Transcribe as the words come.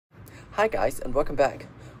Hi guys, and welcome back.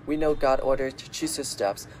 We know God ordered Jesus'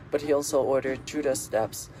 steps, but he also ordered Judah's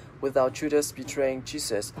steps. Without Judas betraying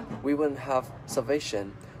Jesus, we wouldn't have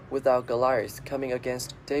salvation. Without Goliath coming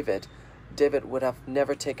against David, David would have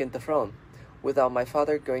never taken the throne. Without my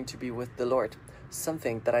father going to be with the Lord,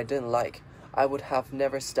 something that I didn't like, I would have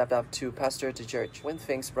never stepped up to pastor the church. When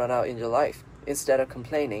things run out in your life, instead of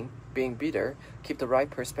complaining, being bitter, keep the right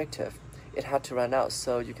perspective. It had to run out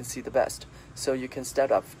so you can see the best, so you can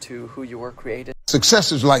step up to who you were created.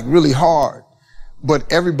 Success is like really hard, but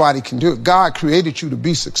everybody can do it. God created you to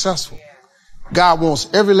be successful. God wants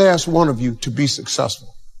every last one of you to be successful.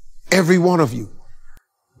 Every one of you.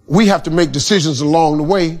 We have to make decisions along the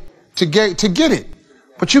way to get it.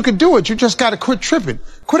 But you can do it. You just got to quit tripping.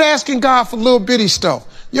 Quit asking God for little bitty stuff.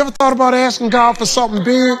 You ever thought about asking God for something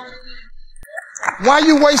big? Why are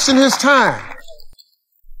you wasting his time?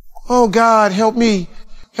 Oh, God, help me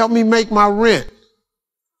make my rent.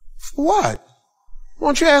 For what? Why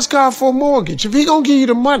don't you ask God for a mortgage? If he gonna give you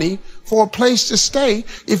the money for a place to stay,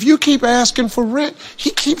 if you keep asking for rent,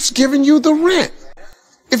 he keeps giving you the rent.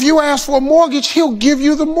 If you ask for a mortgage, he'll give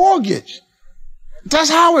you the mortgage. That's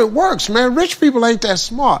how it works, man. Rich people ain't that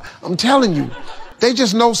smart. I'm telling you. They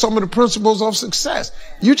just know some of the principles of success.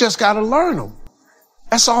 You just gotta learn them.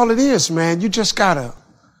 That's all it is, man. You just have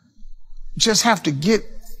to get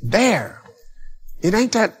there. It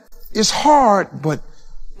ain't that, it's hard, but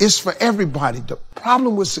it's for everybody. The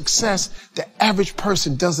problem with success, the average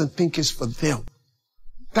person doesn't think it's for them.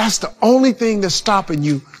 That's the only thing that's stopping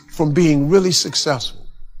you from being really successful.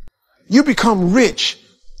 You become rich.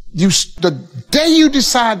 The day you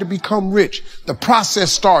decide to become rich, the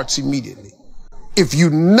process starts immediately. If you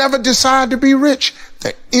never decide to be rich,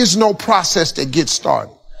 there is no process that gets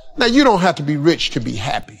started. Now, you don't have to be rich to be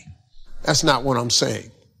happy. That's not what I'm saying.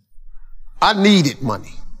 I needed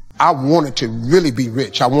money. I wanted to really be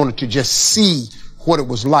rich. I wanted to just see what it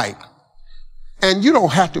was like. And you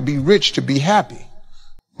don't have to be rich to be happy.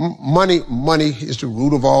 Money is the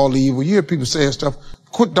root of all evil. You hear people saying stuff.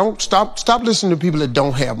 Stop listening to people that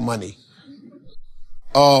don't have money.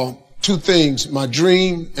 Two things, my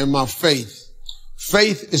dream and my faith.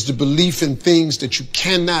 Faith is the belief in things that you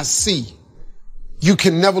cannot see. You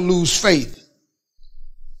can never lose faith.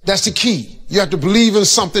 That's the key. You have to believe in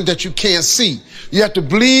something that you can't see. You have to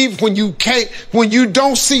believe when you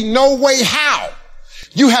don't see no way how.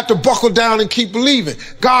 You have to buckle down and keep believing.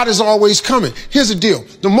 God is always coming. Here's the deal.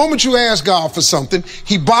 The moment you ask God for something,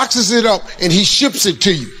 he boxes it up and he ships it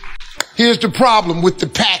to you. Here's the problem with the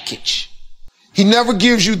package. He never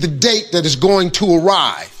gives you the date that it's going to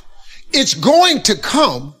arrive. It's going to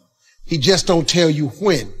come. He just don't tell you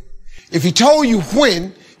when. If he told you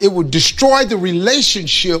when, it would destroy the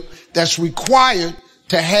relationship that's required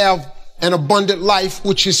to have an abundant life,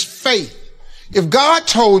 which is faith. If God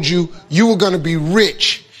told you you were going to be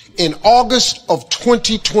rich in August of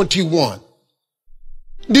 2021,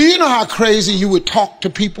 do you know how crazy you would talk to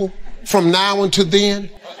people from now until then?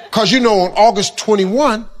 Because you know on August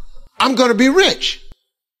 21, I'm going to be rich.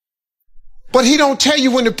 But he don't tell you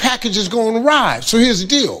when the package is going to arrive. So here's the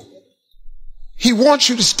deal. He wants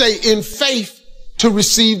you to stay in faith to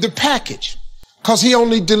receive the package, because he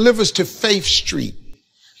only delivers to Faith Street.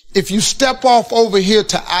 If you step off over here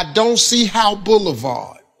to I Don't See How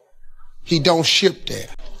Boulevard, he don't ship there.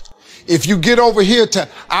 If you get over here to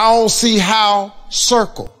I Don't See How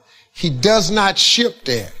Circle, he does not ship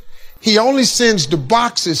there. He only sends the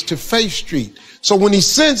boxes to Faith Street. So when he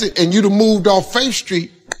sends it and you'd have moved off Faith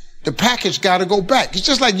Street, the package got to go back. It's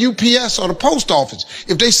just like UPS or the post office.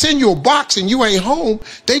 If they send you a box and you ain't home,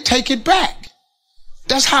 they take it back.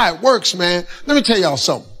 That's how it works, man. Let me tell y'all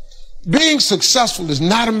something. Being successful is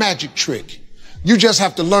not a magic trick. You just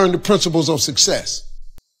have to learn the principles of success.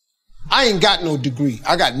 I ain't got no degree.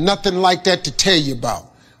 I got nothing like that to tell you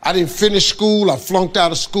about. I didn't finish school. I flunked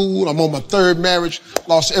out of school. I'm on my third marriage.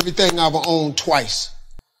 Lost everything I've owned twice.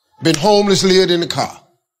 Been homeless, lived in the car.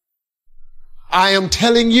 I am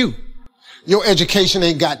telling you, your education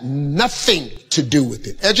ain't got nothing to do with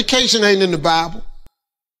it. Education ain't in the Bible.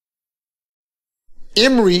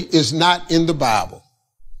 Emory is not in the Bible.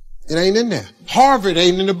 It ain't in there. Harvard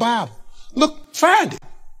ain't in the Bible. Look, find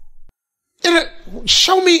it.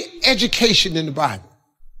 Show me education in the Bible.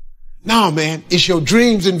 No, man, it's your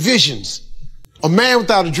dreams and visions. A man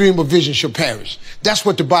without a dream or vision shall perish. That's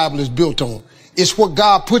what the Bible is built on. It's what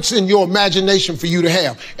God puts in your imagination for you to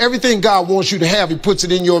have. Everything God wants you to have, he puts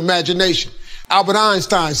it in your imagination. Albert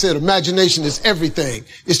Einstein said imagination is everything.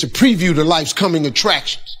 It's the preview to life's coming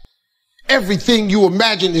attractions. Everything you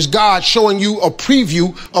imagine is God showing you a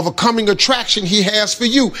preview of a coming attraction he has for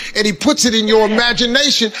you. And he puts it in your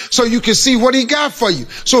imagination so you can see what he got for you.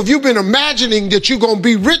 So if you've been imagining that you're going to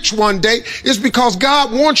be rich one day, it's because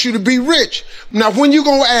God wants you to be rich. Now, when you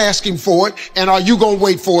going to ask him for it, and are you going to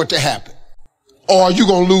wait for it to happen? Or are you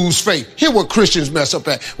going to lose faith? Here's what Christians mess up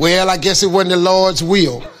at. Well, I guess it wasn't the Lord's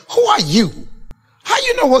will. Who are you? How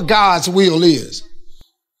you know what God's will is?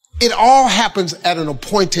 It all happens at an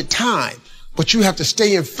appointed time, but you have to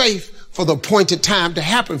stay in faith for the appointed time to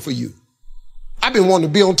happen for you. I've been wanting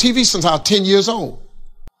to be on TV since I was 10 years old.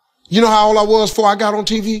 You know how old I was before I got on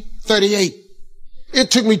TV? 38.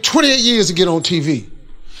 It took me 28 years to get on TV,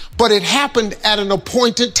 but it happened at an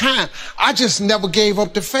appointed time. I just never gave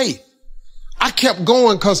up the faith. I kept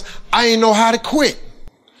going because I didn't know how to quit.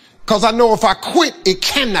 Because I know if I quit, it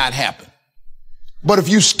cannot happen. But if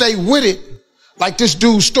you stay with it, like this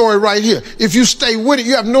dude's story right here, if you stay with it,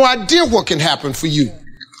 you have no idea what can happen for you.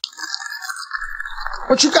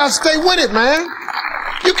 But you got to stay with it, man.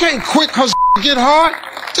 You can't quit because get hard.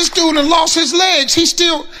 This dude done lost his legs. He's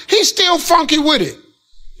still funky with it.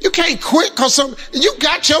 You can't quit because you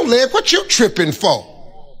got your leg. What you tripping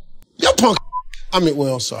for? Your punk.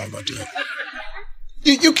 Sorry about that.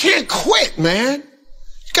 You can't quit, man.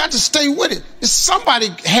 You got to stay with it. It's somebody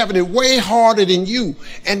having it way harder than you,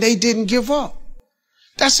 and they didn't give up.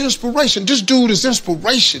 That's inspiration. This dude is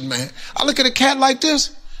inspiration, man. I look at a cat like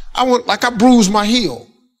this. I bruised my heel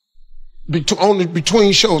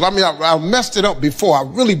between shows. I messed it up before. I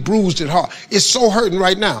really bruised it hard. It's so hurting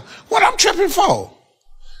right now. What I'm tripping for?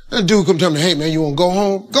 That dude come tell me, hey, man, you want to go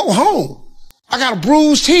home? Go home. I got a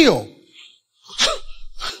bruised heel.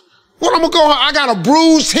 What I'm going to go home? I got a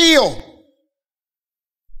bruised heel.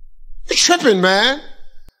 You're tripping, man.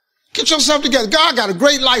 Get yourself together. God got a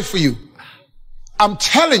great life for you. I'm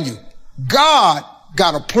telling you, God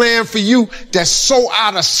got a plan for you that's so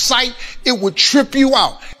out of sight, it would trip you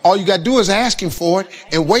out. All you got to do is ask him for it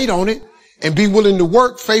and wait on it and be willing to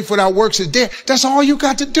work. Faith without works is dead. That's all you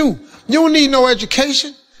got to do. You don't need no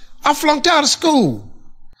education. I flunked out of school.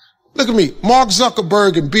 Look at me. Mark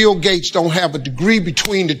Zuckerberg and Bill Gates don't have a degree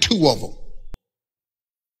between the two of them.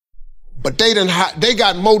 But they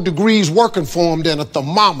got more degrees working for them than a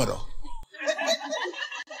thermometer.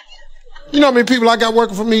 You know how many people I got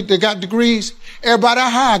working for me that got degrees? Everybody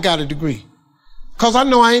high got a degree. Because I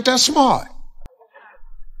know I ain't that smart.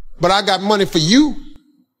 But I got money for you.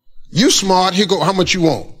 You smart. Here go. How much you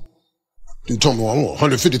want? You told me, well, I want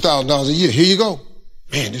 $150,000 a year. Here you go.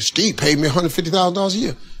 Man, this Steve paid me $150,000 a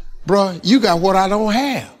year. Bruh, you got what I don't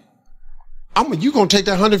have. You going to take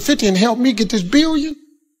that 150 and help me get this billion?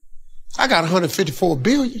 I got 154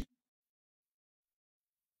 billion.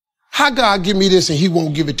 How God give me this and he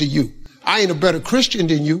won't give it to you? I ain't a better Christian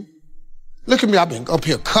than you. Look at me. I've been up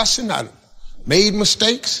here cussing. I made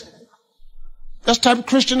mistakes. That's the type of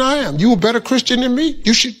Christian I am. You a better Christian than me?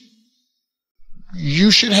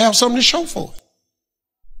 You should have something to show for it.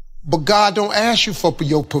 But God don't ask you for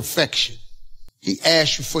your perfection. He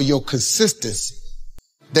asks you for your consistency.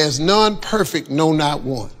 There's none perfect, no, not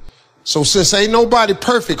one. So since ain't nobody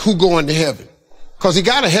perfect, who going to heaven? Because he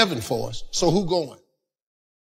got a heaven for us. So who going?